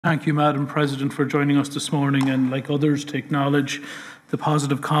thank you, Madam President, for joining us this morning, and like others to acknowledge the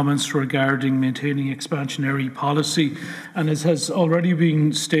positive comments regarding maintaining expansionary policy. And as has already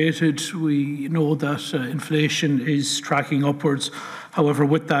been stated, we know that inflation is tracking upwards. However,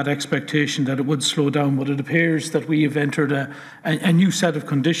 with that expectation that it would slow down, but it appears that we have entered a new set of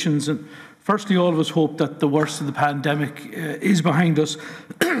conditions. And firstly, all of us hope that the worst of the pandemic is behind us,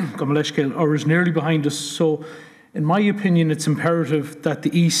 or is nearly behind us. So, in my opinion, it's imperative that the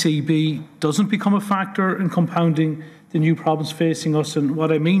ECB doesn't become a factor in compounding the new problems facing us. And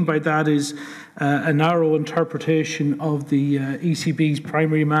what I mean by that is a narrow interpretation of the ECB's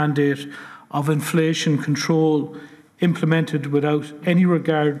primary mandate of inflation control implemented without any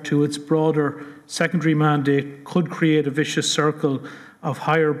regard to its broader secondary mandate could create a vicious circle of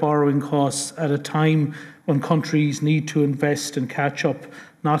higher borrowing costs at a time when countries need to invest and catch up,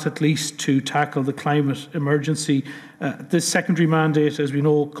 not at least to tackle the climate emergency. This secondary mandate, as we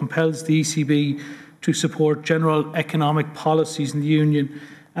know, compels the ECB to support general economic policies in the Union.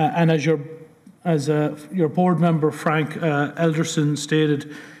 And as your board member, Frank Elderson,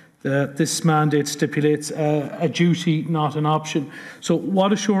 stated, this mandate stipulates a duty, not an option. So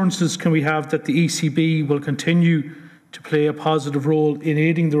what assurances can we have that the ECB will continue to play a positive role in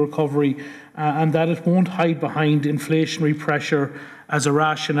aiding the recovery and that it won't hide behind inflationary pressure as a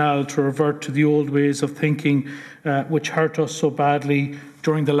rationale to revert to the old ways of thinking which hurt us so badly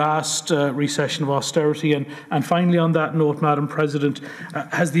during the last recession of austerity? And finally, on that note, Madam President,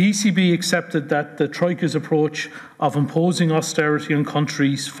 has the ECB accepted that the Troika's approach of imposing austerity on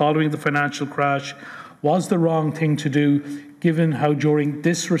countries following the financial crash was the wrong thing to do, given how during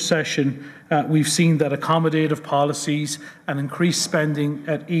this recession we've seen that accommodative policies and increased spending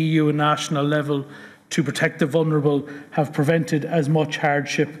at EU and national level to protect the vulnerable have prevented as much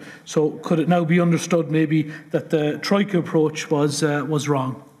hardship? So could it now be understood maybe that the Troika approach was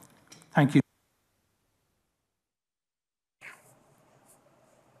wrong? Thank you.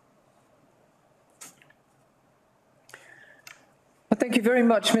 Well, thank you very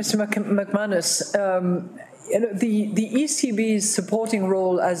much, Mr. Macmanus. The ECB's supporting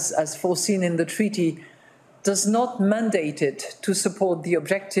role, as foreseen in the treaty, does not mandate it to support the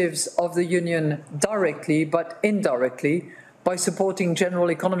objectives of the Union directly, but indirectly, by supporting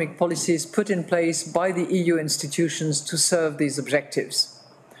general economic policies put in place by the EU institutions to serve these objectives.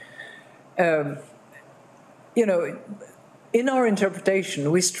 In our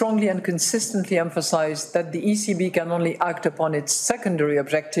interpretation, we strongly and consistently emphasize that the ECB can only act upon its secondary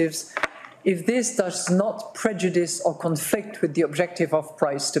objectives if this does not prejudice or conflict with the objective of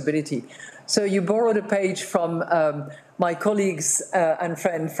price stability. So you borrowed a page from my colleagues and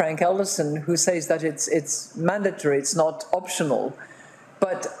friend Frank Elderson, who says that it's mandatory, it's not optional.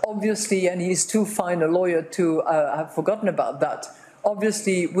 But obviously, and he's too fine a lawyer to have forgotten about that,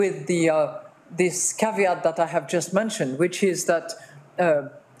 obviously with this caveat that I have just mentioned, which is that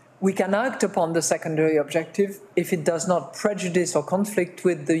we can act upon the secondary objective if it does not prejudice or conflict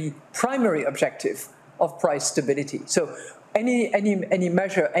with the primary objective of price stability. So any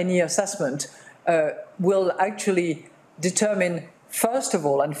measure, any assessment will actually determine first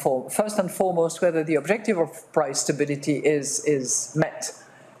and foremost whether the objective of price stability is met,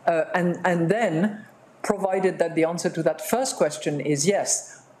 and then, provided that the answer to that first question is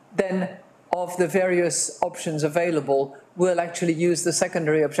yes, then of the various options available, we'll actually use the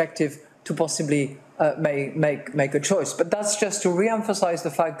secondary objective to possibly make a choice. But that's just to re-emphasize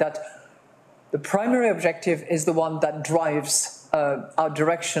the fact that the primary objective is the one that drives our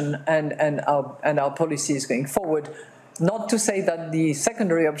direction and our policies going forward. Not to say that the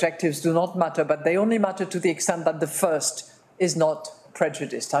secondary objectives do not matter, but they only matter to the extent that the first is not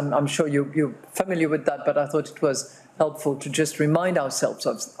prejudiced. I'm sure you're familiar with that, but I thought it was helpful to just remind ourselves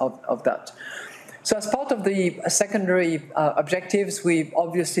of that. So as part of the secondary objectives, we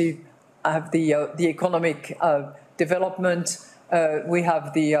obviously have the economic development, we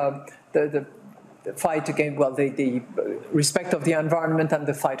have the fight against, well, the respect of the environment and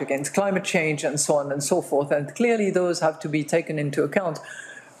the fight against climate change and so on and so forth. And clearly those have to be taken into account,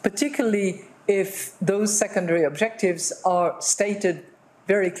 particularly if those secondary objectives are stated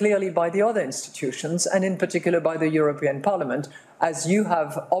very clearly by the other institutions, and in particular by the European Parliament, as you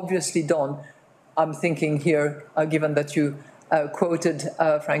have obviously done. I'm thinking here, given that you quoted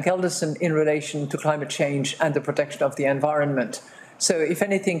Frank Elderson in relation to climate change and the protection of the environment. So if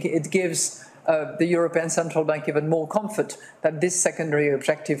anything, it gives the European Central Bank even more comfort that this secondary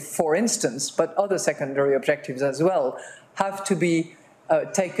objective, for instance, but other secondary objectives as well, have to be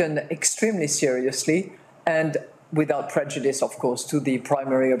taken extremely seriously and without prejudice, of course, to the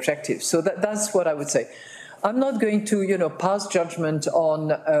primary objective. So that's what I would say. I'm not going to, pass judgment on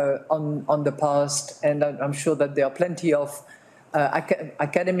the past, and I'm sure that there are plenty of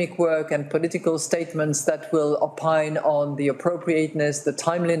academic work and political statements that will opine on the appropriateness, the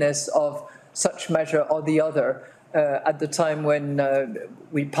timeliness of such measure or the other at the time when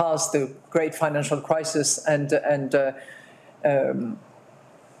we passed the great financial crisis and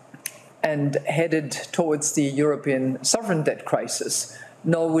headed towards the European sovereign debt crisis.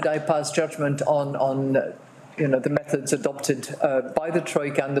 Nor would I pass judgment on the methods adopted by the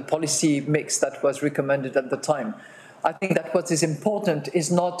Troika and the policy mix that was recommended at the time. I think that what is important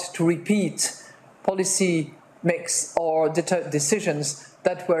is not to repeat policy mix or decisions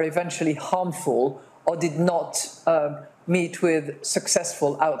that were eventually harmful or did not meet with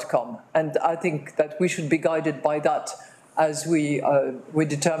successful outcome. And I think that we should be guided by that as we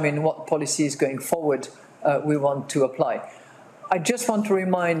determine what policies going forward we want to apply. I just want to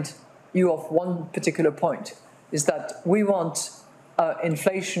remind you of one particular point, is that we want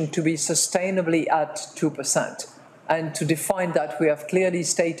inflation to be sustainably at 2%. And to define that, we have clearly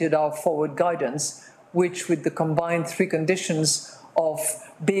stated our forward guidance, which with the combined three conditions of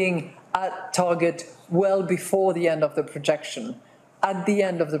being at target well before the end of the projection, at the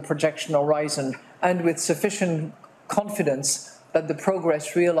end of the projection horizon, and with sufficient confidence that the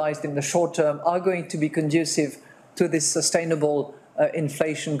progress realized in the short term are going to be conducive to this sustainable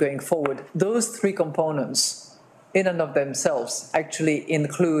inflation going forward. Those three components in and of themselves actually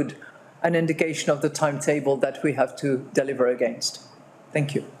include an indication of the timetable that we have to deliver against.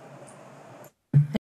 Thank you.